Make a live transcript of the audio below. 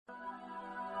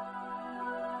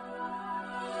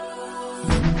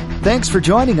Thanks for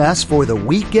joining us for the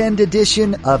weekend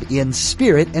edition of In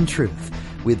Spirit and Truth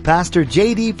with Pastor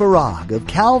J.D. Farag of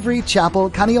Calvary Chapel,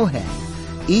 Kaneohe.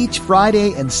 Each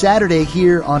Friday and Saturday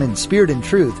here on In Spirit and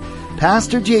Truth,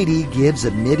 Pastor J.D. gives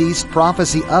a Mideast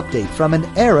prophecy update from an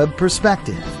Arab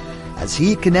perspective as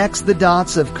he connects the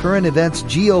dots of current events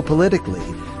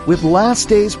geopolitically with last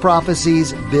days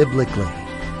prophecies biblically.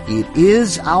 It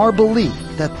is our belief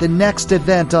that the next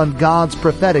event on God's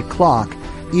prophetic clock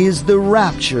is the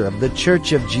rapture of the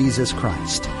Church of Jesus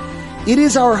Christ. It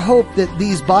is our hope that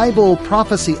these Bible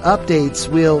prophecy updates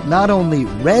will not only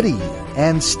ready you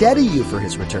and steady you for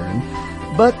His return,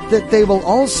 but that they will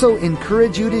also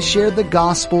encourage you to share the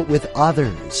gospel with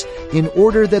others in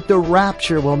order that the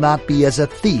rapture will not be as a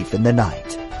thief in the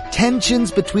night.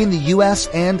 Tensions between the U.S.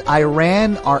 and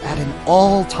Iran are at an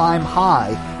all-time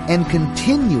high and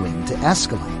continuing to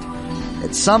escalate.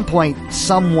 At some point,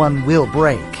 someone will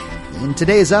break. In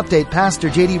today's update, Pastor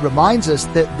J.D. reminds us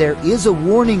that there is a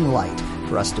warning light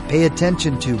for us to pay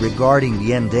attention to regarding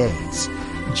the end days.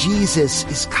 Jesus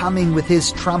is coming with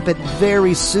His trumpet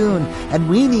very soon, and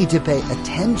we need to pay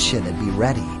attention and be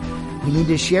ready. We need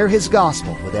to share His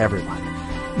gospel with everyone.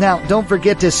 Now, don't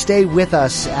forget to stay with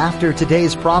us after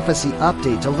today's prophecy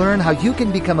update to learn how you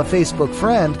can become a Facebook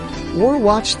friend or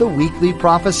watch the weekly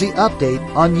prophecy update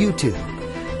on YouTube.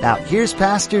 Now, here's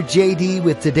Pastor J.D.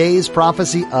 with today's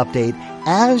prophecy update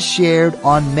as shared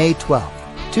on May 12th,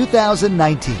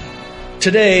 2019.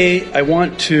 Today, I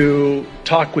want to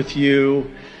talk with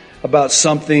you about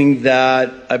something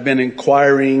that I've been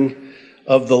inquiring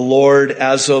of the Lord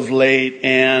as of late,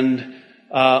 and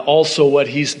also what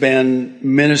He's been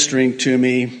ministering to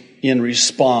me in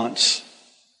response.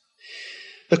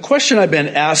 The question I've been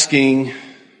asking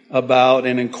about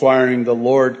and inquiring the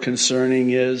Lord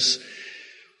concerning is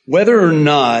whether or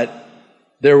not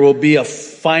there will be a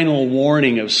final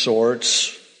warning of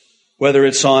sorts, whether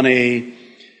it's on a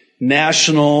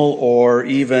national or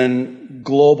even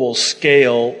global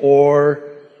scale, or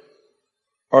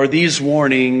are these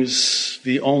warnings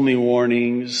the only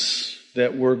warnings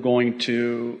that we're going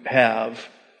to have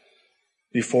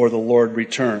before the Lord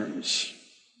returns?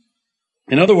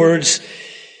 In other words,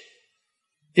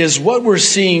 is what we're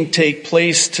seeing take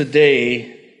place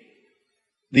today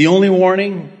the only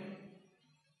warning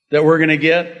that we're going to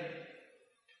get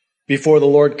before the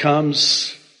Lord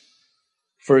comes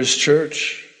for His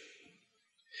church?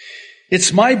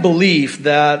 It's my belief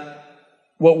that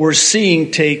what we're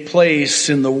seeing take place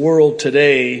in the world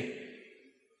today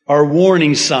are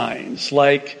warning signs,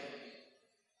 like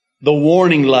the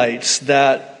warning lights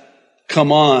that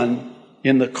come on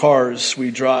in the cars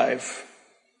we drive.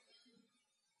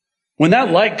 When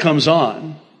that light comes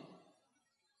on,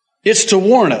 it's to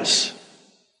warn us.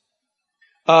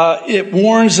 It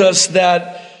warns us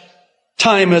that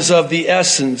time is of the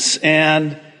essence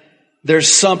and there's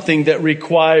something that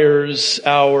requires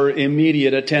our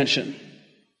immediate attention.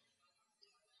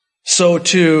 So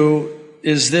too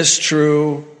is this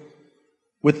true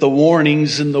with the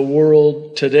warnings in the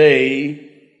world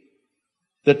today.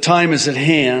 The time is at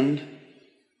hand,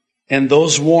 and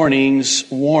those warnings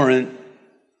warrant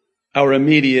our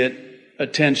immediate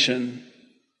attention.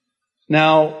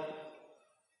 Now,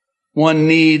 one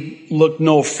need look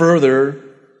no further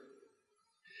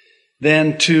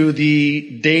than to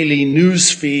the daily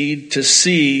news feed to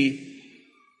see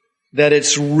that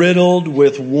it's riddled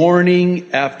with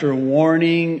warning after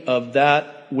warning of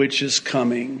that which is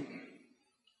coming.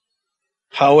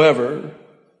 However,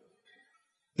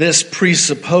 this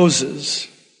presupposes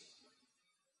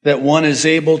that one is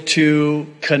able to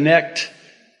connect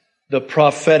the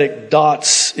prophetic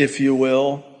dots, if you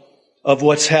will, of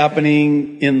what's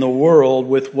happening in the world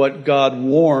with what God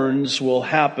warns will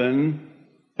happen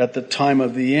at the time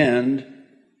of the end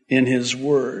in His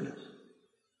Word.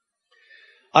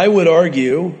 I would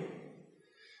argue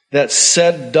that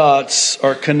said dots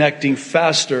are connecting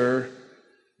faster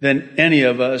than any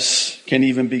of us can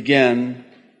even begin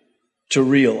to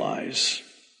realize.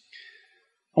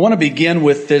 I want to begin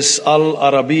with this Al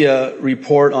Arabiya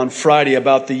report on Friday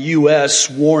about the U.S.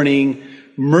 warning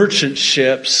merchant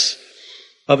ships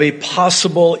of a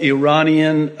possible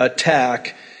Iranian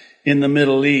attack in the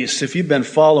Middle East. If you've been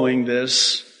following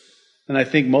this, and I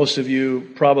think most of you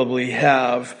probably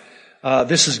have,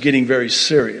 this is getting very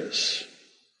serious.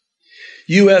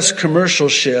 U.S. commercial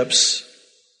ships,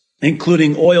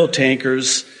 including oil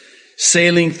tankers,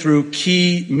 sailing through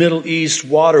key Middle East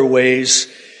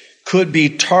waterways could be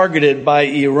targeted by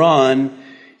Iran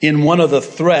in one of the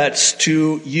threats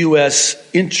to U.S.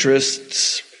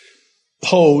 interests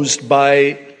posed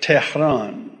by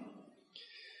Tehran.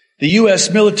 The U.S.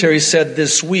 military said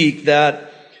this week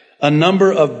that a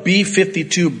number of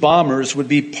B-52 bombers would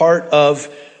be part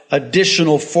of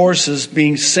additional forces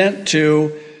being sent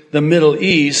to the Middle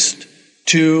East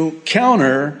to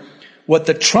counter what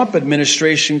the Trump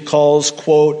administration calls,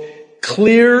 quote,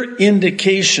 clear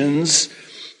indications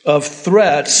of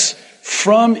threats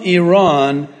from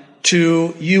Iran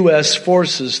to U.S.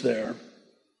 forces there.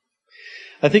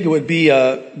 I think it would be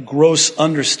a gross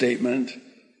understatement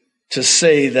to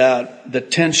say that the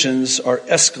tensions are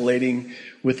escalating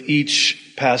with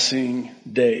each passing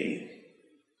day.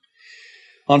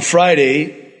 On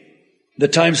Friday, the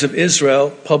Times of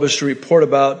Israel published a report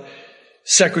about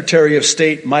Secretary of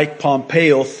State Mike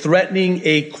Pompeo threatening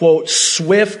a, quote,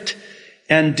 swift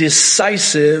and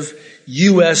decisive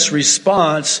U.S.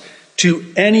 response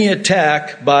to any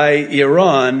attack by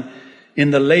Iran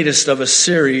in the latest of a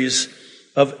series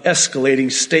of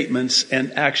escalating statements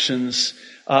and actions.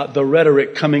 The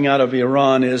rhetoric coming out of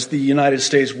Iran is the United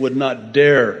States would not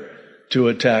dare to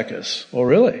attack us. Oh,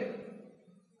 really?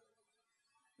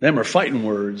 Them are fighting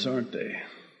words, aren't they?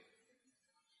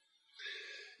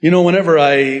 You know, whenever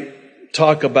I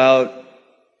talk about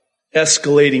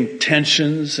escalating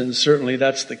tensions, and certainly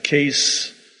that's the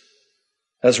case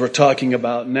as we're talking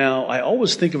about now, I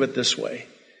always think of it this way.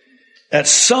 At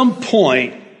some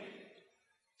point,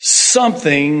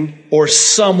 something or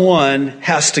someone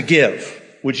has to give.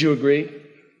 Would you agree?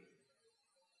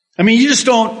 I mean, you just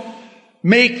don't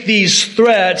make these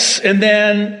threats and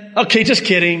then, okay, just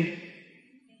kidding.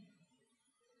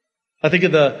 I think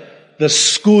of the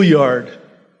schoolyard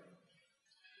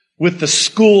with the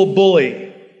school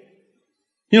bully.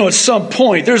 You know, at some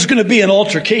point, there's going to be an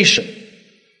altercation.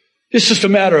 It's just a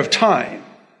matter of time.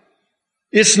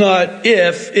 It's not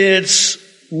if, it's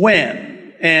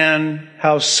when and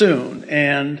how soon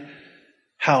and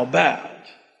how bad.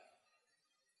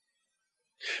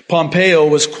 Pompeo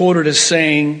was quoted as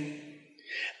saying,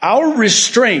 our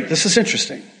restraint, this is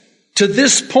interesting, to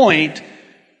this point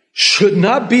should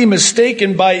not be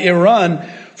mistaken by Iran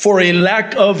for a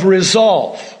lack of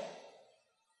resolve.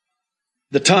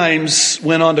 The Times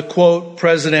went on to quote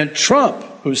President Trump,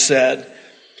 who said,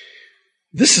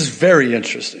 this is very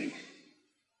interesting.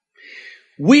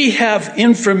 We have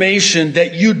information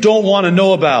that you don't want to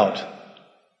know about.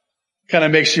 Kind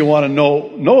of makes you want to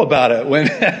know about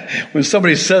it. When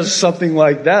somebody says something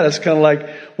like that, it's kind of like,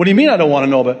 what do you mean I don't want to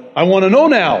know about it? I want to know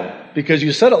now because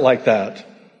you said it like that.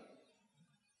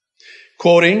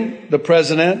 Quoting the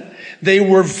president, they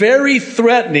were very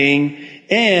threatening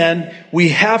and we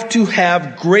have to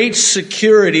have great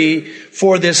security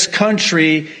for this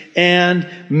country and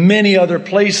many other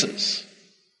places.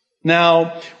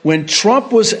 Now, when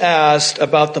Trump was asked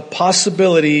about the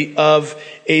possibility of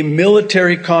a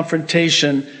military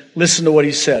confrontation, listen to what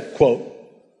he said, quote,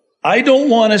 I don't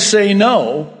want to say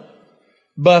no,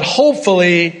 but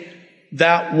hopefully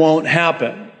that won't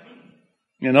happen.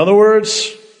 In other words,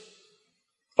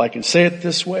 if I can say it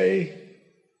this way,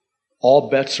 all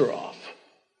bets are off.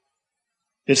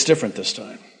 It's different this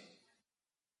time.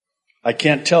 I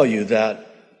can't tell you that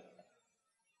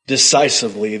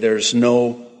decisively there's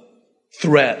no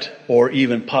threat or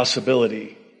even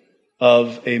possibility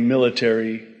of a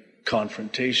military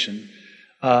confrontation.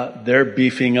 They're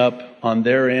beefing up on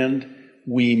their end.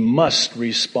 We must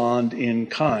respond in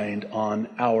kind on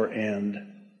our end.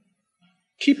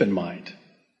 Keep in mind.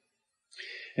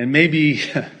 And maybe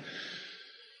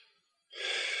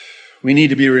we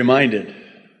need to be reminded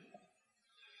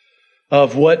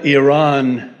of what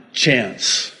Iran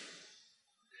chants.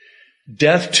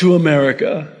 Death to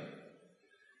America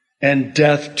and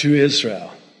death to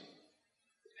Israel.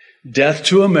 Death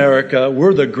to America,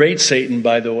 we're the great Satan,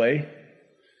 by the way,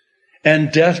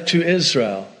 and death to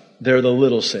Israel, they're the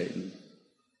little Satan.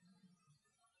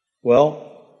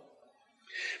 Well,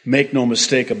 make no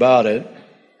mistake about it,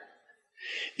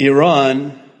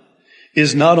 Iran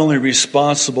is not only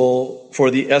responsible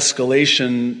for the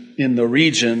escalation in the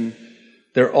region,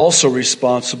 they're also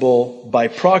responsible by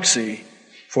proxy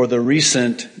for the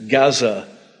recent Gaza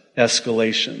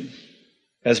escalation.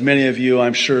 As many of you,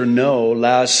 I'm sure, know,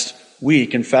 last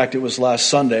week, in fact, it was last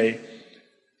Sunday,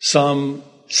 some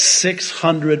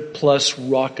 600 plus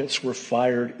rockets were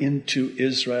fired into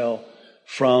Israel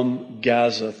from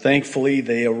Gaza. Thankfully,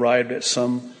 they arrived at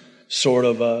some sort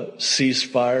of a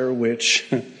ceasefire, which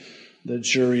the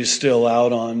jury's still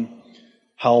out on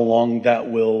how long that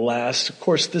will last. Of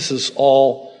course, this is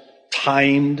all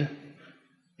timed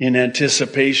in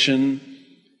anticipation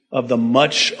of the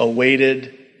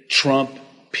much-awaited Trump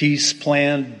peace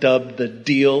plan, dubbed the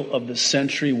deal of the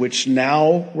century, which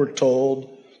now, we're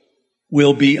told,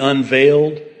 will be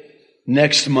unveiled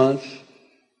next month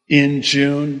in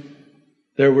June.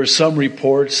 There were some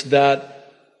reports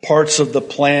that parts of the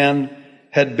plan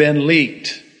had been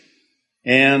leaked.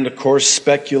 And of course,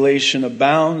 speculation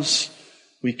abounds.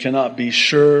 We cannot be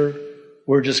sure.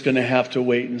 We're just going to have to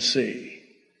wait and see.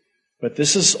 But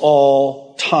this is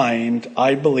all timed,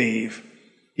 I believe,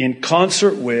 in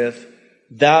concert with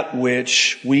that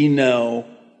which we know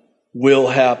will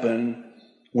happen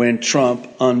when Trump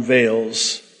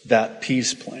unveils that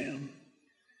peace plan.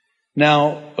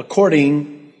 Now,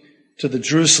 according to the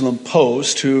Jerusalem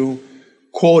Post, who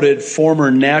quoted former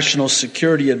National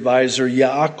Security Advisor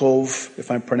Yaakov,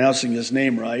 if I'm pronouncing his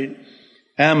name right,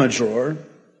 Amador,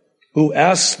 who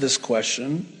asked this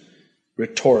question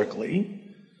rhetorically,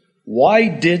 why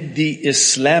did the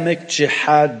Islamic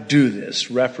Jihad do this?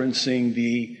 Referencing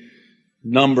the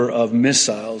number of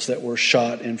missiles that were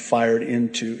shot and fired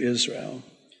into Israel.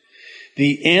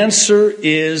 The answer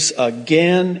is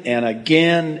again and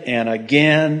again and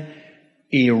again,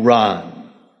 Iran.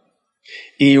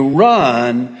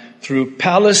 Iran, through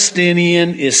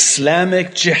Palestinian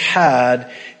Islamic Jihad,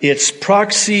 its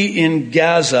proxy in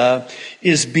Gaza,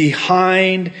 is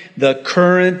behind the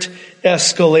current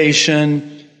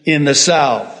escalation in the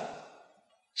south.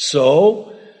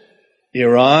 So,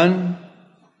 Iran,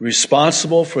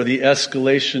 responsible for the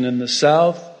escalation in the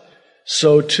south,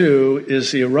 so too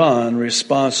is Iran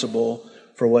responsible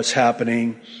for what's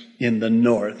happening in the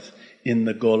north, in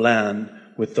the Golan,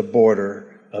 with the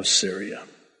border of Syria.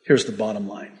 Here's the bottom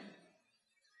line.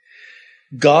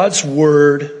 God's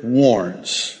word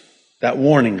warns. That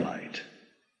warning light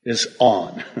is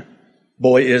on.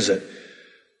 Boy, is it.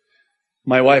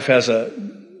 My wife has a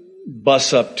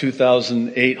bus-up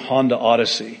 2008 Honda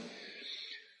Odyssey.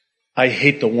 I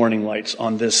hate the warning lights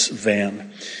on this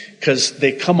van because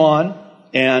they come on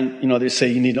and, they say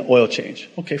you need an oil change.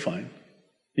 Okay, fine.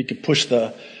 You can push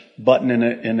the button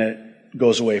and it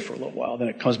goes away for a little while. Then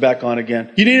it comes back on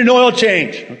again. You need an oil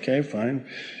change. Okay, fine.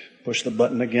 Push the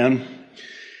button again.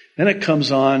 Then it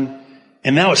comes on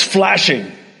and now it's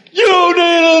flashing. You need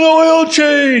an oil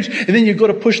change. And then you go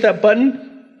to push that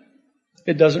button.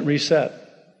 It doesn't reset.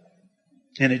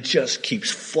 And it just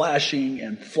keeps flashing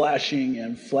and flashing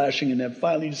and flashing. And then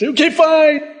finally you say, okay,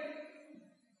 fine.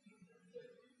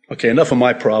 Okay, enough of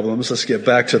my problems. Let's get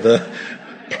back to the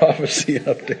prophecy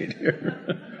update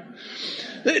here.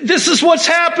 This is what's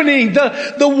happening.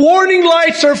 The warning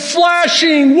lights are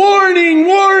flashing. Warning,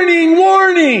 warning,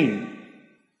 warning.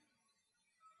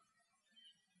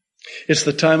 It's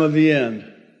the time of the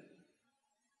end.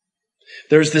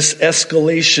 There's this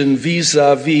escalation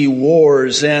vis-a-vis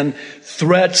wars and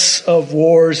threats of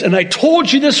wars. And I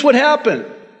told you this would happen.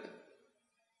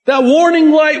 That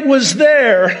warning light was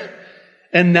there.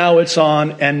 And now it's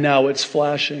on and now it's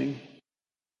flashing.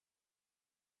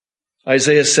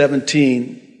 Isaiah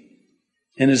 17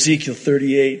 and Ezekiel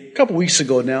 38. A couple weeks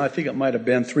ago now, I think it might have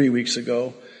been 3 weeks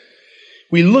ago,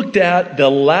 we looked at the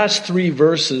last 3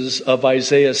 verses of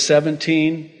Isaiah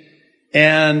 17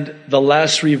 and the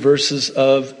last 3 verses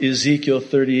of Ezekiel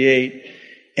 38.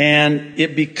 And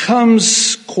it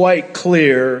becomes quite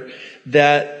clear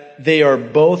that they are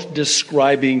both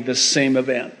describing the same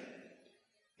event.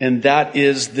 And that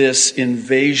is this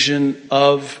invasion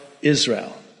of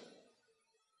Israel.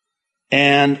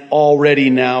 And already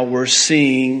now we're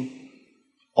seeing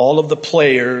all of the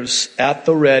players at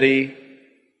the ready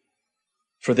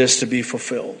for this to be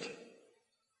fulfilled.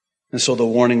 And so the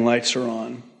warning lights are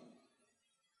on.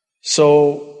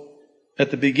 So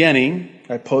at the beginning,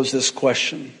 I posed this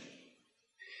question.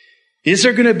 Is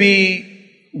there going to be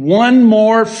one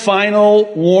more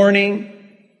final warning,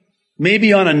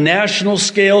 maybe on a national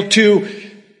scale, to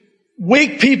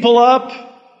wake people up?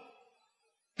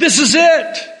 This is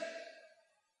it.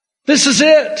 This is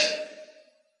it.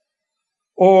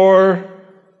 Or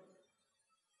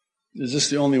is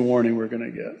this the only warning we're going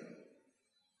to get?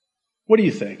 What do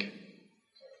you think?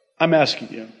 I'm asking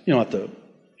you. You don't have to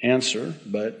answer,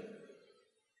 but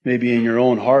maybe in your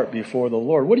own heart before the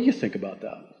Lord. What do you think about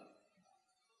that?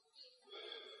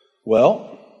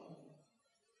 Well,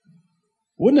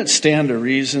 wouldn't it stand to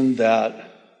reason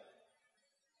that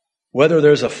whether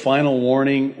there's a final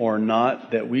warning or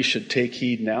not, that we should take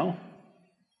heed now?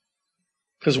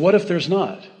 Because what if there's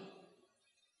not?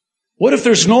 What if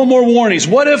there's no more warnings?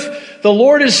 What if the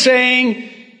Lord is saying,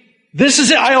 this is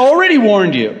it, I already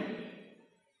warned you.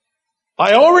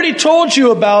 I already told you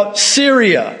about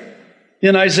Syria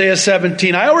in Isaiah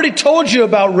 17. I already told you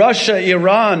about Russia,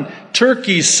 Iran,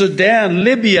 Turkey, Sudan,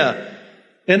 Libya,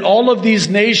 and all of these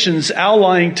nations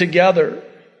allying together.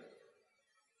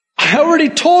 I already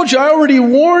told you, I already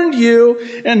warned you,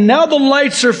 and now the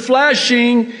lights are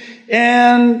flashing,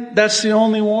 and that's the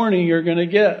only warning you're going to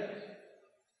get.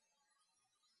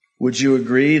 Would you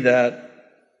agree that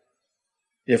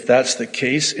if that's the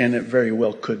case, and it very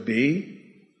well could be,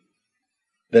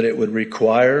 that it would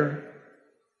require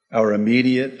our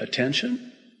immediate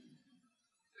attention?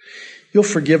 You'll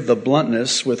forgive the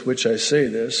bluntness with which I say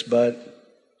this,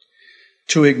 but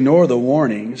to ignore the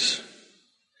warnings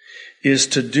is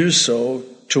to do so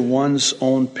to one's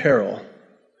own peril,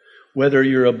 whether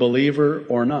you're a believer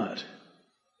or not.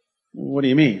 What do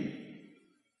you mean?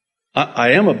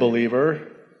 I am a believer.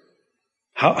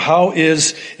 How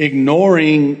is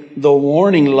ignoring the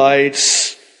warning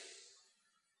lights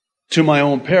to my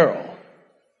own peril?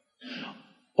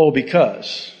 Oh,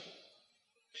 because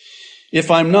if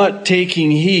I'm not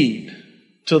taking heed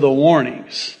to the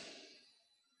warnings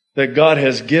that God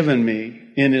has given me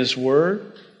in His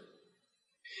Word,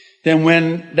 then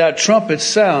when that trumpet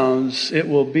sounds, it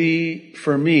will be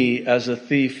for me as a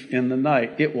thief in the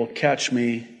night. It will catch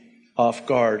me off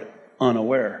guard,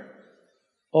 unaware.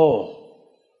 Oh,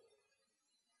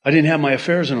 I didn't have my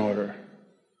affairs in order.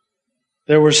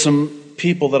 There were some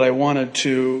people that I wanted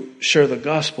to share the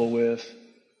gospel with.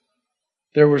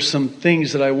 There were some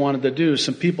things that I wanted to do,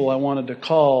 some people I wanted to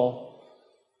call.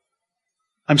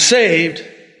 I'm saved,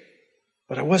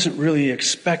 but I wasn't really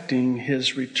expecting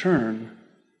His return.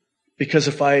 Because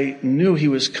if I knew He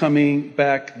was coming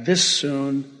back this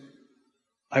soon,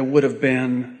 I would have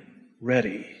been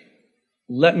ready.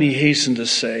 Let me hasten to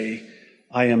say,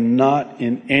 I am not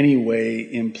in any way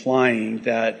implying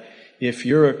that if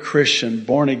you're a Christian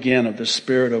born again of the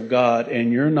Spirit of God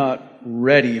and you're not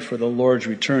ready for the Lord's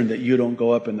return, that you don't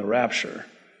go up in the rapture.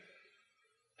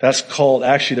 That's called,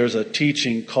 actually there's a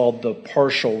teaching called the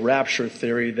partial rapture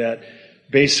theory that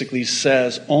basically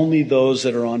says only those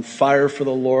that are on fire for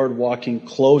the Lord, walking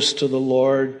close to the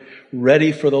Lord,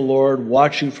 ready for the Lord,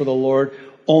 watching for the Lord,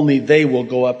 only they will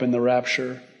go up in the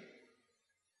rapture.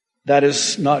 That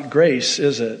is not grace,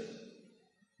 is it?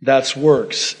 That's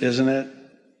works, isn't it?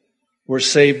 We're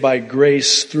saved by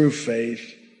grace through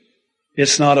faith.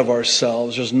 It's not of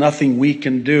ourselves. There's nothing we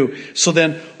can do. So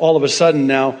then all of a sudden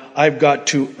now I've got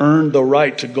to earn the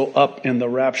right to go up in the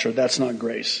rapture. That's not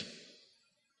grace.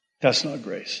 That's not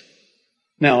grace.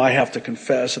 Now I have to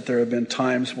confess that there have been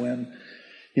times when,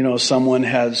 someone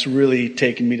has really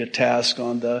taken me to task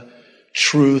on the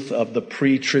truth of the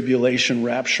pre-tribulation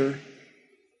rapture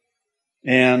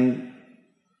and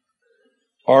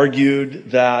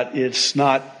argued that it's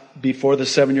not before the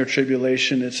 7-year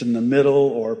tribulation, it's in the middle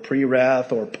or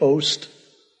pre-wrath or post.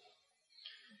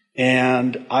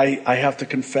 And I have to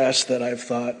confess that I've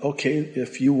thought, okay,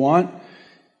 if you want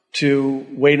to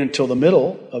wait until the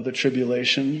middle of the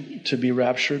tribulation to be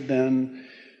raptured, then,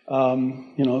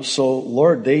 so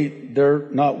Lord, they're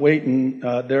not waiting,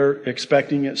 they're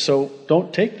expecting it. So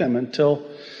don't take them until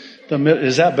the middle.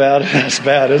 Is that bad? That's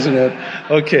bad, isn't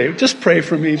it? Okay, just pray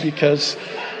for me because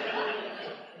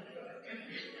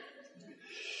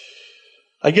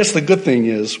I guess the good thing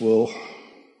is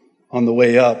on the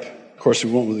way up, of course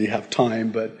we won't really have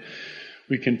time, but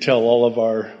we can tell all of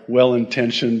our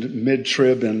well-intentioned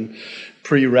mid-trib and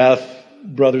pre-wrath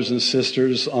brothers and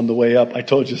sisters on the way up, I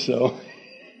told you so.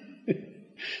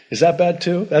 Is that bad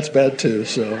too? That's bad too,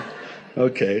 so.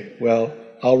 Okay, well,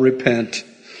 I'll repent.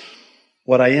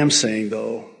 What I am saying,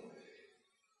 though,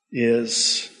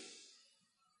 is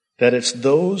that it's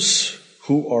those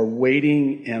who are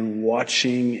waiting and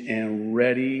watching and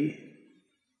ready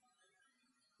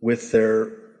with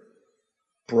their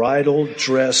bridal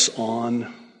dress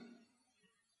on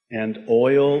and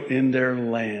oil in their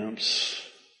lamps,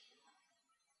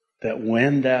 that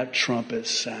when that trumpet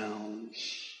sounds,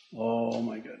 oh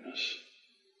my goodness,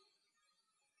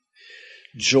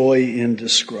 joy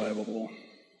indescribable.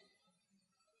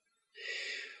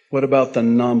 What about the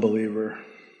non-believer?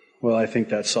 Well, I think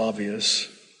that's obvious.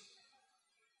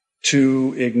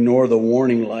 To ignore the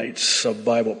warning lights of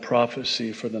Bible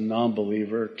prophecy for the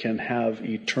non-believer can have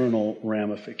eternal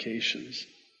ramifications.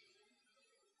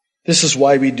 This is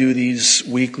why we do these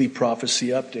weekly prophecy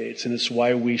updates, and it's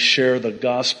why we share the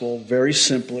gospel very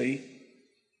simply,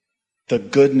 the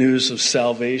good news of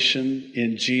salvation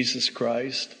in Jesus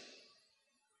Christ,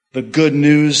 the good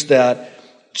news that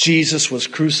Jesus was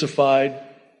crucified,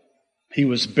 He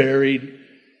was buried,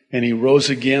 and He rose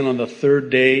again on the third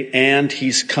day, and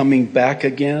He's coming back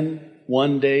again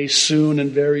one day, soon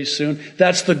and very soon.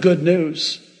 That's the good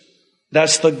news.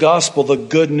 That's the gospel, the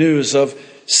good news of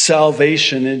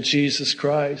salvation in Jesus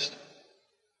Christ.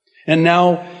 And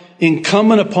now,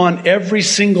 incumbent upon every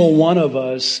single one of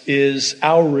us is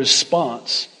our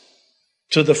response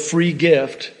to the free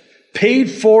gift, paid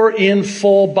for in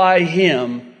full by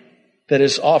Him, that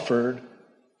is offered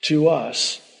to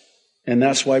us. And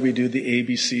that's why we do the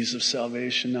ABCs of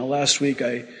salvation. Now, last week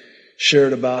I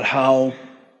shared about how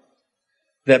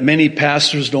that many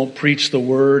pastors don't preach the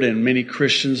word and many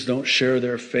Christians don't share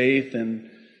their faith. And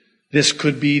this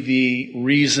could be the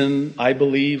reason, I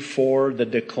believe, for the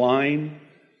decline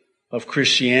of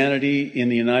Christianity in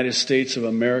the United States of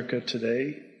America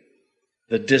today.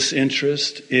 The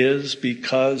disinterest is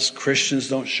because Christians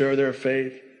don't share their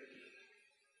faith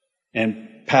and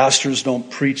pastors don't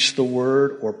preach the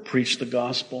word or preach the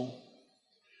gospel.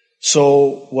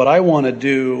 So what I want to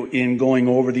do in going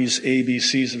over these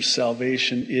ABCs of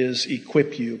salvation is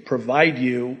equip you, provide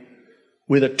you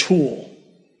with a tool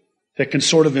that can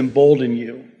sort of embolden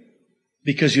you,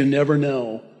 because you never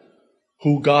know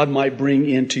who God might bring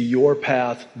into your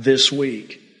path this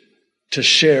week to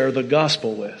share the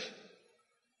gospel with.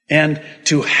 And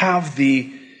to have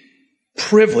the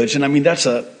privilege, and I mean that's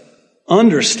an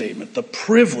understatement, the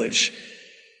privilege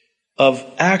of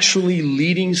actually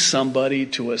leading somebody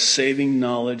to a saving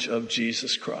knowledge of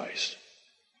Jesus Christ.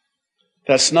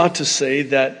 That's not to say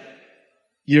that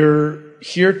you're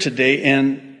here today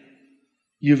and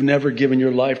you've never given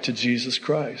your life to Jesus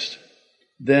Christ.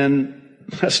 Then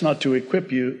that's not to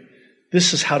equip you.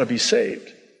 This is how to be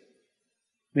saved.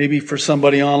 Maybe for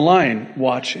somebody online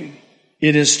watching.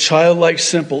 It is childlike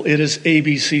simple. It is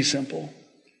ABC simple.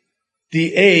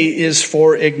 The A is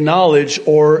for acknowledge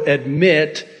or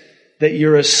admit that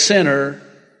you're a sinner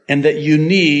and that you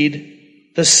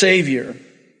need the Savior.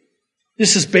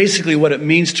 This is basically what it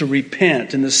means to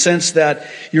repent, in the sense that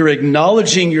you're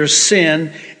acknowledging your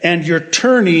sin and you're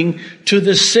turning to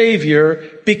the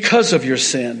Savior because of your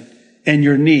sin and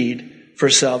your need for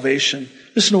salvation.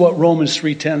 Listen to what Romans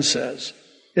 3:10 says.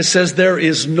 It says, there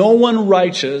is no one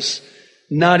righteous,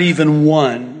 not even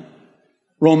one.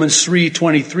 Romans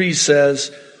 3:23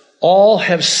 says, all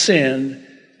have sinned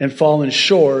and fallen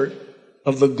short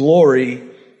of the glory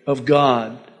of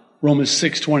God. Romans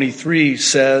 6:23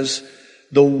 says,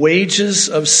 the wages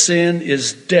of sin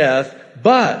is death,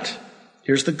 but,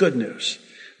 here's the good news,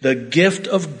 the gift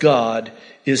of God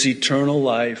is eternal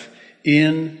life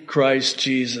in Christ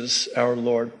Jesus our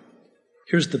Lord.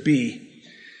 Here's the B.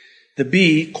 The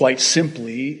B, quite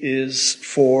simply, is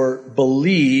for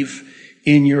believe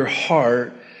in your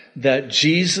heart that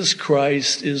Jesus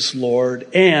Christ is Lord.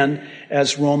 And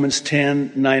as Romans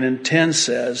 10:9 and 10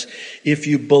 says, if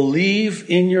you believe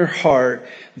in your heart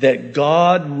that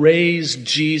God raised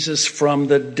Jesus from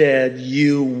the dead,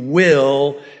 you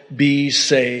will be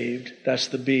saved. That's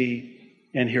the B.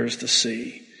 And here's the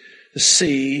C. The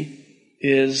C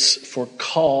is for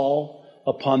call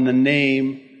upon the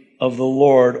name of the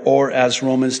Lord, or as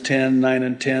Romans 10:9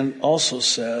 and 10 also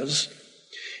says,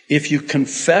 if you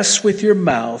confess with your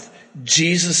mouth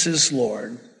Jesus is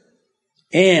Lord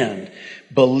and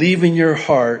believe in your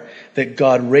heart that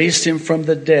God raised him from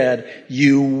the dead,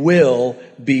 you will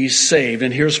be saved.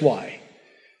 And here's why.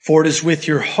 For it is with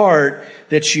your heart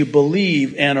that you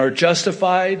believe and are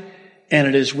justified, and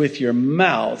it is with your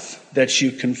mouth that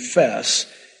you confess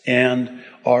and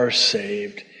are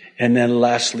saved. And then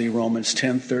lastly, Romans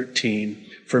 10:13.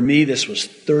 For me, this was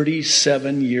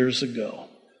 37 years ago,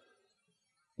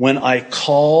 when I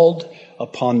called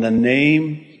upon the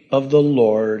name of the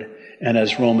Lord, and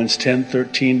as Romans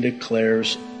 10:13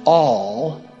 declares,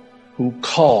 all who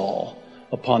call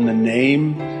upon the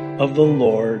name of the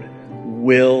Lord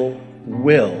will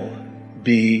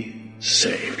be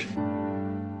saved.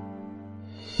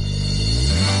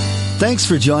 Thanks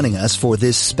for joining us for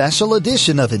this special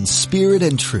edition of In Spirit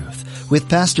and Truth with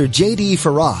Pastor J.D.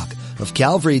 Farag of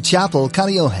Calvary Chapel,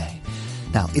 Kaneohe.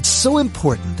 Now, it's so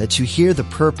important that you hear the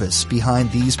purpose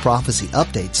behind these prophecy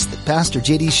updates that Pastor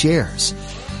J.D. shares.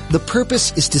 The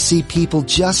purpose is to see people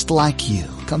just like you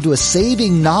come to a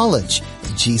saving knowledge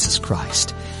of Jesus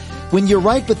Christ. When you're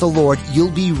right with the Lord,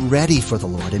 you'll be ready for the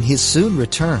Lord and His soon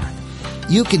return.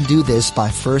 You can do this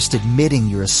by first admitting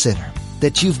you're a sinner,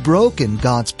 that you've broken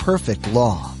God's perfect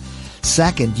law.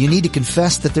 Second, you need to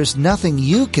confess that there's nothing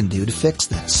you can do to fix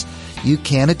this. You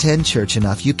can't attend church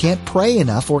enough, you can't pray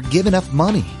enough, or give enough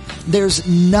money. There's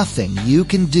nothing you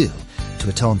can do to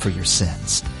atone for your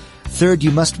sins. Third,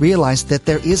 you must realize that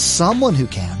there is someone who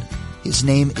can. His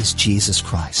name is Jesus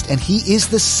Christ, and He is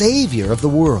the Savior of the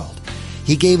world.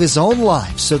 He gave His own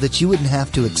life so that you wouldn't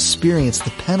have to experience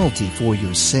the penalty for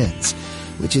your sins,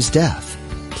 which is death.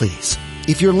 Please,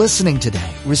 if you're listening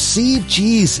today, receive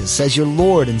Jesus as your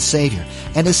Lord and Savior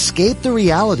and escape the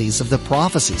realities of the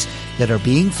prophecies that are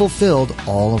being fulfilled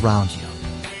all around you.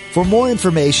 For more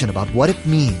information about what it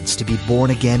means to be born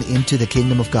again into the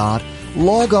kingdom of God,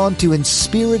 log on to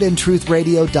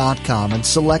inspiritandtruthradio.com and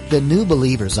select the New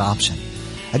Believers option.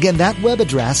 Again, that web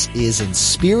address is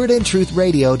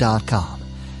inspiritandtruthradio.com.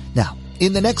 Now,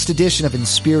 in the next edition of In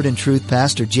Spirit and Truth,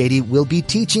 Pastor JD will be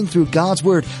teaching through God's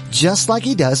Word just like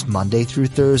he does Monday through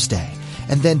Thursday.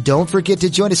 And then don't forget to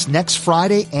join us next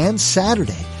Friday and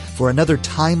Saturday for another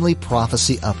timely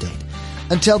prophecy update.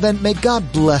 Until then, may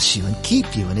God bless you and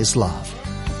keep you in his love.